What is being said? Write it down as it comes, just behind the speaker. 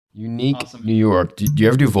Unique Awesome. New York. Do you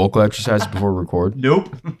ever do vocal exercises before we record?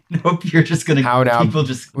 Nope. Nope. You're just gonna. How now? People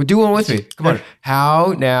just. Well, do one with me. Come on.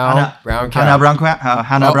 How now, brown cow? How now, brown cow?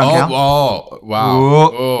 How now, brown cow? Oh, wow.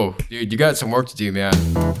 Whoa. Oh, dude, you got some work to do, man.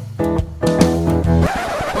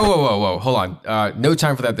 Whoa. Hold on. No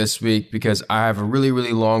time for that this week because I have a really,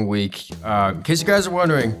 really long week. In case you guys are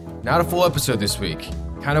wondering, not a full episode this week.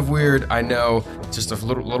 Kind of weird, I know. Just a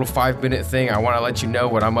little 5-minute thing. I want to let you know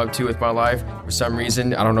what I'm up to with my life. For some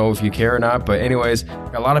reason, I don't know if you care or not, but anyways,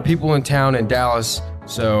 got a lot of people in town in Dallas,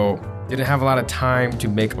 so didn't have a lot of time to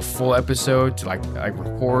make a full episode, to like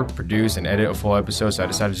record, produce, and edit a full episode. So I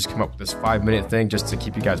decided to just come up with this 5-minute thing just to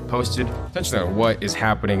keep you guys posted, essentially on what is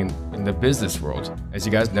happening in the business world. As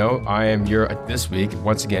you guys know, I am this week,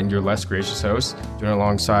 once again, your less gracious host, doing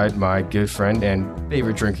alongside my good friend and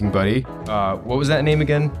favorite drinking buddy. What was that name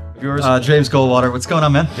again? Yours? James Goldwater. What's going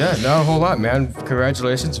on, man? Yeah, not a whole lot, man.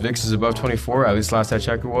 Congratulations. VIX is above 24. At least last I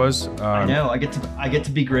checked it was. I know. I get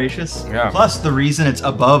to be gracious. Yeah. Plus, the reason it's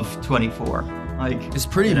above 24, like It's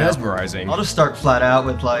pretty mesmerizing. I'll just start flat out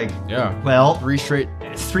with Yeah. Well, Three straight.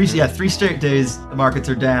 three straight days the markets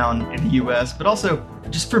are down in the U.S. But also,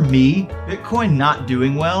 just for me, Bitcoin not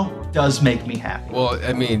doing well does make me happy. Well,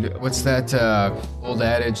 I mean, what's that old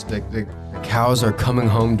adage? The cows are coming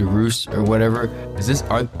home to roost or whatever.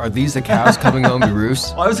 Are these the cows coming home to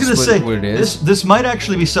roost? Well, I was going to Is say, what it is. this might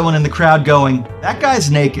actually be someone in the crowd going, that guy's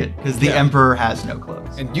naked, because the emperor has no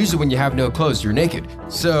clothes. And usually when you have no clothes, you're naked.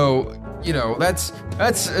 So, that's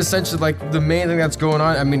essentially like the main thing that's going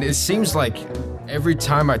on. I mean, it seems like every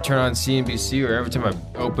time I turn on CNBC or every time I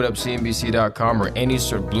open up CNBC.com or any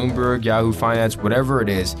sort of Bloomberg, Yahoo Finance, whatever it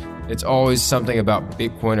is, it's always something about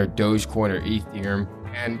Bitcoin or Dogecoin or Ethereum.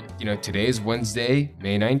 And, today is Wednesday,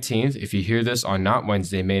 May 19th. If you hear this on not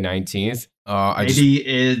Wednesday, May 19th,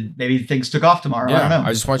 maybe things took off tomorrow. I don't know.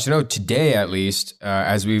 I just want you to know today, at least,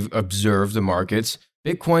 as we've observed the markets,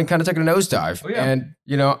 Bitcoin kind of took a nosedive. Oh, yeah. And,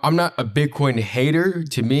 I'm not a Bitcoin hater.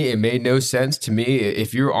 To me, it made no sense. To me,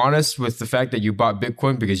 if you're honest with the fact that you bought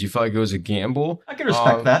Bitcoin because you felt like it was a gamble. I can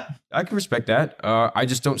respect that. I can respect that. I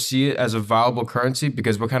just don't see it as a viable currency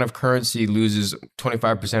because what kind of currency loses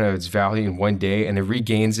 25% of its value in one day and then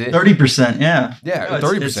regains it? 30%, yeah. Yeah, No,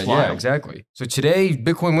 30%. Yeah, wild. exactly. So today,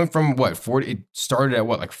 Bitcoin went from what? 40, it started at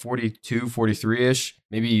what, like 42, 43-ish,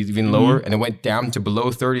 maybe even lower, and it went down to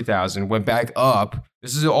below 30,000, went back up.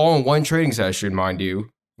 This is all in one trading session, mind you.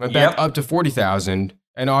 Went back up to 40,000.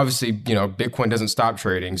 And obviously, Bitcoin doesn't stop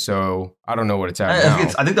trading, so I don't know what it's at now.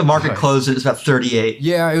 I think the market closed at about 38.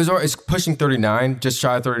 Yeah, it's pushing 39, just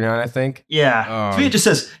shy of 39, I think. Yeah. To me, it just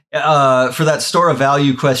says, for that store of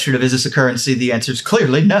value question of is this a currency, the answer is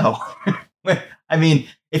clearly no. I mean,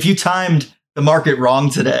 if you timed the market wrong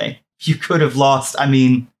today, you could have lost,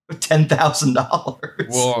 $10,000.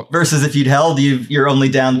 Well, versus if you'd held, you're only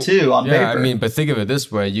down 2 on paper. Yeah, I mean, but think of it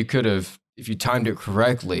this way. You could have, if you timed it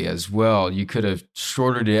correctly as well, you could have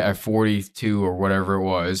shorted it at 42 or whatever it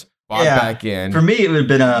was, bought back in. For me, it would have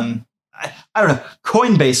been, I don't know,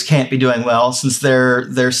 Coinbase can't be doing well since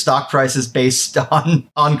their stock price is based on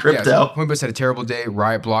crypto. Yeah, Coinbase had a terrible day.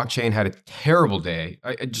 Riot Blockchain had a terrible day,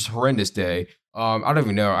 just horrendous day. I don't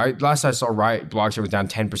even know. Last I saw Riot Blockchain was down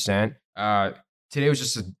 10%. Today was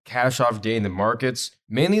just a catastrophic day in the markets,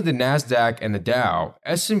 mainly the NASDAQ and the Dow.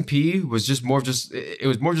 S&P was just more just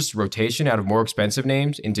a rotation out of more expensive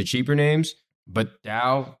names into cheaper names. But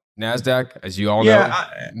Dow, NASDAQ, as you all know,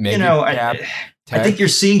 I think you're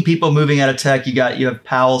seeing people moving out of tech. You have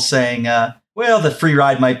Powell saying, the free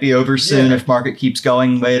ride might be over soon if market keeps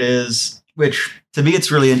going the way it is, which to me,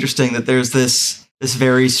 it's really interesting that there's this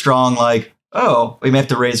very strong, we may have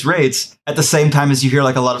to raise rates at the same time as you hear a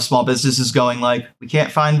lot of small businesses going we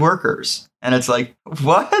can't find workers. And it's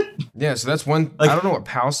what? Yeah. So that's one, I don't know what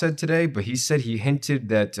Powell said today, but he hinted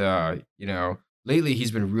that, lately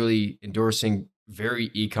he's been really endorsing very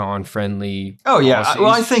econ friendly. Oh yeah. Policies.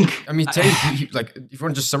 Well, I think, today, if you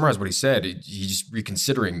want to just summarize what he said, he's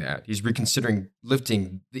reconsidering that. He's reconsidering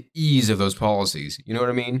lifting the ease of those policies. You know what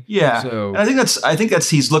I mean? Yeah. So and I think that's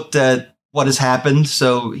he's looked at what has happened.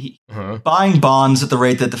 So buying bonds at the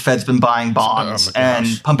rate that the Fed's been buying bonds and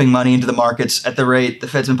pumping money into the markets at the rate the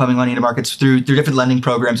Fed's been pumping money into markets through different lending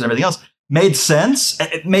programs and everything else made sense.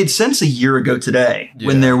 It made sense a year ago today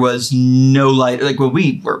when there was no light. When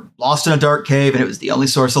we were lost in a dark cave and it was the only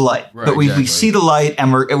source of light. Right, but we see the light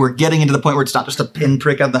and we're getting into the point where it's not just a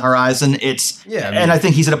pinprick on the horizon. And I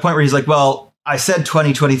think he's at a point where he's I said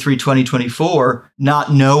 2023, 2024,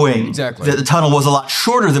 not knowing that the tunnel was a lot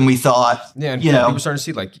shorter than we thought. Yeah, and people are starting to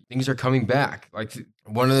see things are coming back.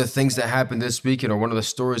 One of the things that happened this weekend, or one of the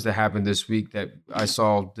stories that happened this week that I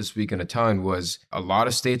saw this weekend a ton, was a lot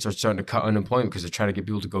of states are starting to cut unemployment because they're trying to get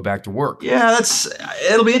people to go back to work. Yeah,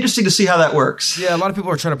 it'll be interesting to see how that works. Yeah, a lot of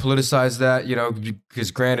people are trying to politicize that,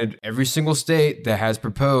 because granted, every single state that has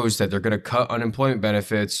proposed that they're going to cut unemployment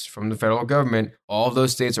benefits from the federal government, all of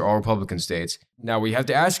those states are all Republican states. Now, we have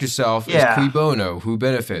to ask yourself, is cui bono? Who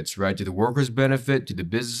benefits, right? Do the workers benefit? Do the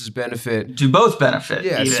businesses benefit? Do both benefit?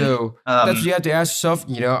 Yeah, even. So that's what you have to ask yourself.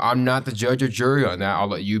 I'm not the judge or jury on that. I'll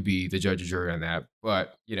let you be the judge or jury on that.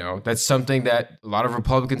 But, that's something that a lot of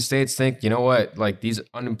Republican states think, like these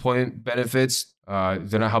unemployment benefits,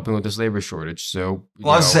 they're not helping with this labor shortage. So,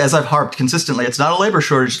 as I've harped consistently, it's not a labor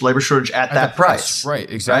shortage at that price. Right,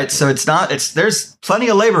 exactly. Right? So there's plenty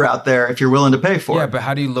of labor out there if you're willing to pay for it. Yeah, but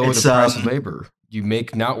how do you lower the price of labor? You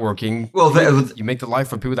make not working. You make the life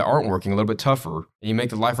for people that aren't working a little bit tougher, and you make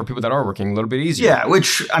the life for people that are working a little bit easier. Yeah,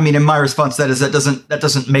 which in my response to that is that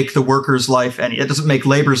doesn't make the worker's life it doesn't make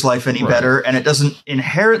labor's life any better, and it doesn't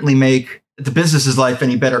inherently make the business's life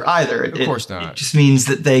any better either. Of course not. It just means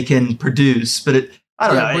that they can produce, but I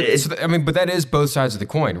don't know. But that is both sides of the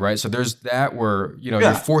coin, right? So there's that where,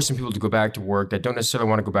 you're forcing people to go back to work that don't necessarily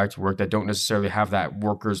want to go back to work, that don't necessarily have that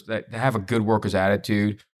have a good workers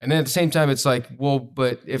attitude. And then at the same time, it's like, well,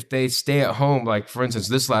 but if they stay at home, like for instance,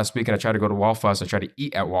 this last weekend, I tried to go to Waffle House. I tried to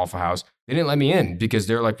eat at Waffle House. They didn't let me in because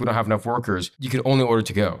they're like, we don't have enough workers. You can only order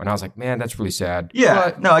to go. And I was like, man, that's really sad.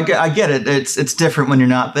 Yeah, I get it. It's different when you're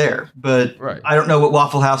not there. But I don't know what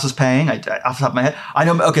Waffle House is paying. Off the top of my head, I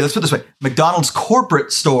know. Okay, let's put it this way: McDonald's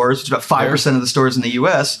corporate stores, which is about 5% of the stores in the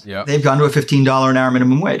U.S., they've gone to a $15 an hour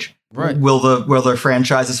minimum wage. Right. Will their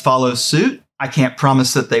franchises follow suit? I can't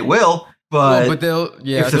promise that they will. But they'll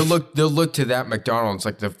look to that McDonald's,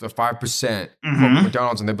 like the 5%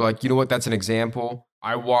 McDonald's, and they'll be like, you know what? That's an example.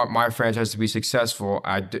 I want my franchise to be successful.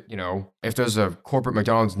 If there's a corporate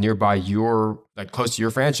McDonald's nearby close to your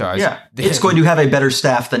franchise, it's going to have a better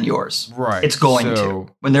staff than yours. Right. It's going to.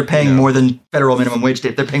 When they're paying more than federal minimum wage,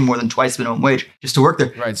 if they're paying more than twice minimum wage just to work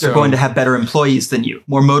there, they're going to have better employees than you,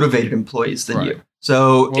 more motivated employees than you.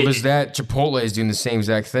 So there's that. Chipotle is doing the same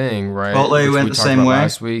exact thing, right? Chipotle went the same way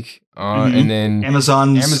last week, and then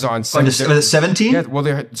Amazon going to 17. Yeah, well,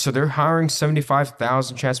 they're hiring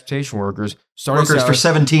 75,000 transportation workers, for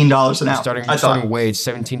 $17 an hour. Starting wage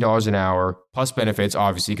 $17 an hour plus benefits,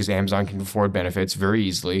 obviously, because Amazon can afford benefits very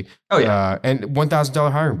easily. Oh yeah, and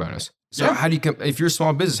 $1,000 hiring bonus. So how do you if you're a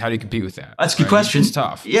small business, how do you compete with that? That's a good question. It's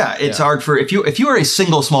tough. Yeah, it's hard for if you are a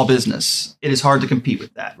single small business, it is hard to compete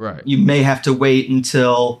with that. Right. You may have to wait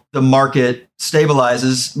until the market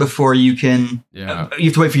stabilizes before you can. Yeah. You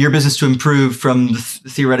have to wait for your business to improve from the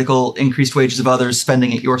theoretical increased wages of others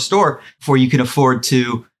spending at your store before you can afford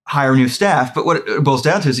to hire new staff. But what it boils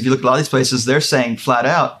down to is if you look at a lot of these places, they're saying flat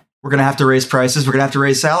out, we're going to have to raise prices. We're going to have to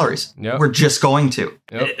raise salaries. Yep. We're just going to.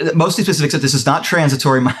 Yep. Most of these places, except this is not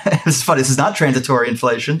transitory. It's funny. This is not transitory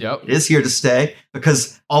inflation. Yep. It is here to stay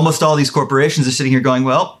because almost all these corporations are sitting here going,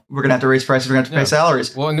 well, we're going to have to raise prices. We're going to have to pay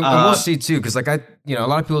salaries. Well, and we'll see too, because a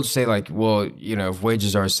lot of people say if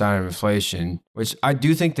wages are a sign of inflation, which I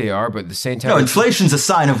do think they are, but at the same time, no, inflation's a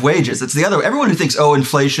sign of wages. It's the other. Everyone who thinks,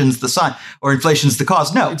 inflation's the sign or inflation's the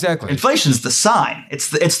cause. No, exactly. Inflation's the sign. It's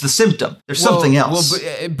the symptom. There's something else.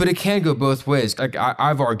 But it can go both ways. Like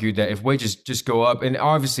I've argued that if wages just go up, and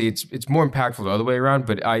obviously it's more impactful the other way around,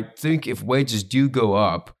 but I think if wages do go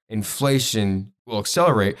up, inflation will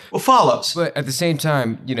accelerate. Well, follows. But at the same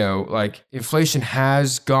time, inflation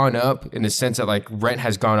has gone up in the sense that rent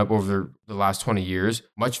has gone up over the last 20 years,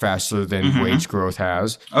 much faster than wage growth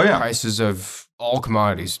has. Oh yeah. Prices of all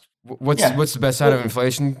commodities. What's the best side of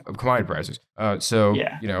inflation? Commodity prices.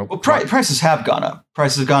 Prices have gone up.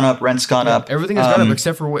 Prices have gone up. Rent's gone up. Everything has gone up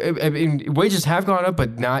except for wages have gone up,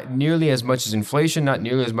 but not nearly as much as inflation. Not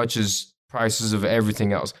nearly as much as prices of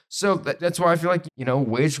everything else. So that's why I feel like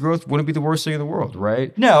wage growth wouldn't be the worst thing in the world,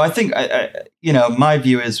 right? No, I think my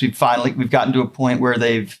view is we've gotten to a point where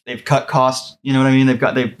they've cut costs. You know what I mean?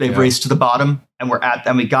 They've raced to the bottom, and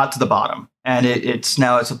we got to the bottom. And it's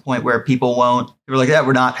a point where people we're like,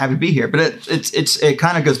 we're not happy to be here. But it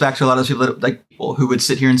kind of goes back to a lot of people who would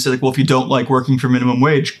sit here and say if you don't like working for minimum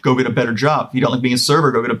wage, go get a better job. If you don't like being a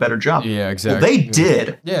server, go get a better job. Yeah, exactly. Well, they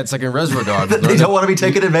did. Yeah, it's like in Reservoir Dogs. They don't want to be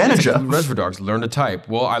taken advantage of. Reservoir Dogs, learn to type.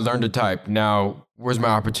 Well, I learned to type. Now, where's my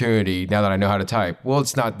opportunity now that I know how to type? Well,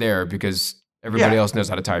 it's not there because everybody else knows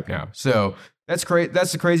how to type now. So that's great.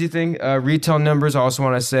 That's the crazy thing. Retail numbers, I also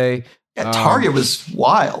want to say, Yeah, Target was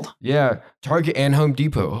wild. Yeah, Target and Home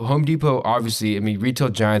Depot. Home Depot, obviously, I mean, retail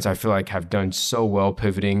giants, I feel like, have done so well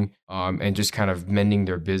pivoting and just kind of mending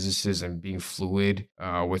their businesses and being fluid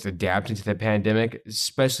with adapting to the pandemic,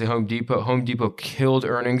 especially Home Depot. Home Depot killed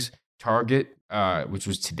earnings. Target, which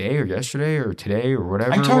was today or yesterday or today or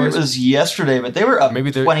whatever. I think Target was yesterday, but they were up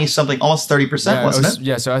maybe 20-something, almost 30%, wasn't it?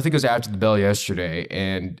 Yeah, so I think it was after the bell yesterday.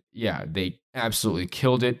 And yeah, they absolutely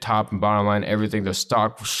killed it. Top and bottom line, everything. The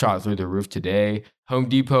stock shot through the roof today. Home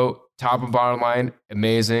Depot, top and bottom line,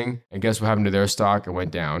 amazing. And guess what happened to their stock? It went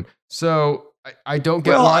down. So I don't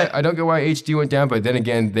get why HD went down, but then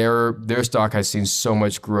again, their stock has seen so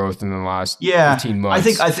much growth in the last 15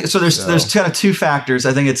 months. I think so. There's kind of two factors.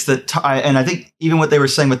 I think it's and I think even what they were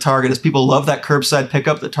saying with Target is people love that curbside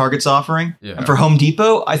pickup that Target's offering. Yeah. And for Home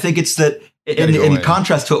Depot, I think it's that in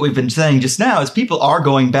contrast to what we've been saying just now, is people are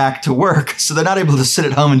going back to work, so they're not able to sit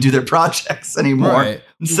at home and do their projects anymore. Right.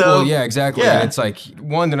 So well, yeah, exactly. Yeah. And it's like,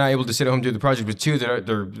 one, they're not able to sit at home and do the project, but two,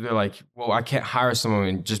 they're like, well, I can't hire someone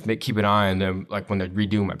and just keep an eye on them, like when they're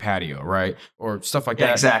redoing my patio, right, or stuff like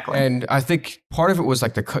that. Exactly. And I think part of it was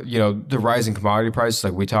like the rising commodity prices,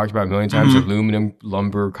 like we talked about a million times, aluminum,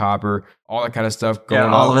 lumber, copper, all that kind of stuff going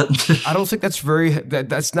on. All of it. I don't think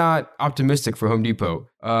that's not optimistic for Home Depot.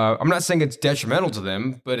 I'm not saying it's detrimental to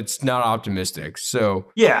them, but it's not optimistic.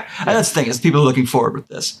 So yeah. And that's the thing, is people are looking forward with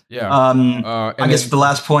this. Yeah. I guess the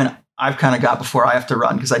last point I've kind of got before I have to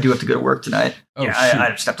run, because I do have to go to work tonight. Oh, yeah, I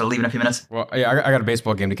just have to leave in a few minutes. Well, yeah, I got a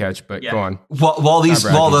baseball game to catch, but go on.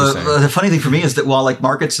 The funny thing for me is that while like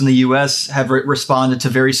markets in the U.S. have responded to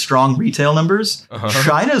very strong retail numbers,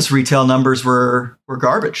 China's retail numbers were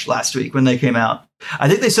garbage last week when they came out. I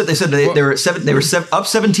think they said they were up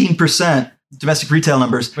 17%. Domestic retail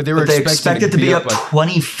numbers, but they expected to be up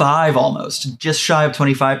 25 almost, just shy of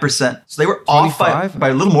 25%. So they were 25? Off by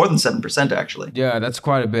a little more than 7%, actually. Yeah, that's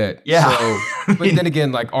quite a bit. Yeah. So, but then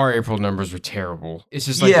again, like our April numbers were terrible. It's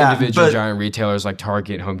just like individual giant retailers like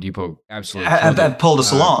Target and Home Depot absolutely have pulled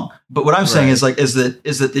us along. But what I'm saying is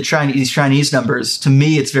that these Chinese numbers, to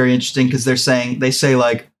me, it's very interesting because they say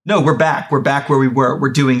like, no, we're back where we were. We're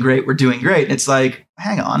doing great. And it's like,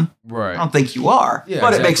 hang on. Right. I don't think you are. Yeah,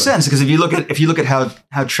 but it makes sense because if you look at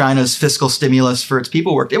how China's fiscal stimulus for its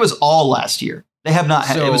people worked, it was all last year. They have not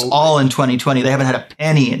had, it was all in 2020. They haven't had a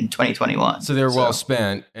penny in 2021. So they're well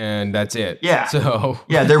spent, and that's it. Yeah. So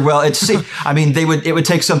yeah, they're well. I mean, it would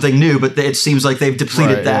take something new, but it seems like they've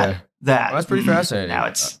depleted that. Well, that's pretty fascinating.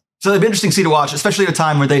 Now so it'd be interesting to see to watch, especially at a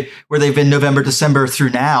time where they've been November, December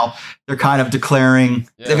through now. They're kind of declaring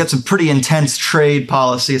they've got some pretty intense trade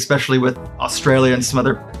policy, especially with Australia and some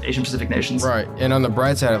other Asian Pacific nations. Right. And on the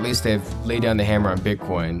bright side, at least they've laid down the hammer on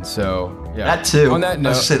Bitcoin. So yeah. That too. On that note,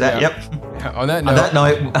 let's say that. Yeah. Yep. On that note,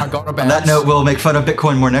 I got to bounce. On that note, we'll make fun of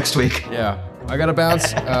Bitcoin more next week. Yeah. I got to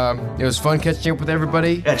bounce. It was fun catching up with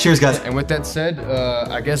everybody. Yeah. Cheers, guys. And with that said,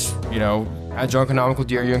 I guess, at Drunkonomical,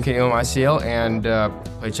 DRUNKNOMICL, and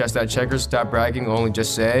play chess, that checkers, stop bragging, only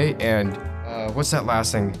just say, and what's that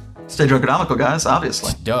last thing? Stay Drunkonomical, guys,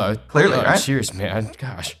 obviously. Duh. Clearly, right? Cheers, man.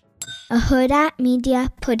 Gosh. A Huda Media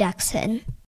Production.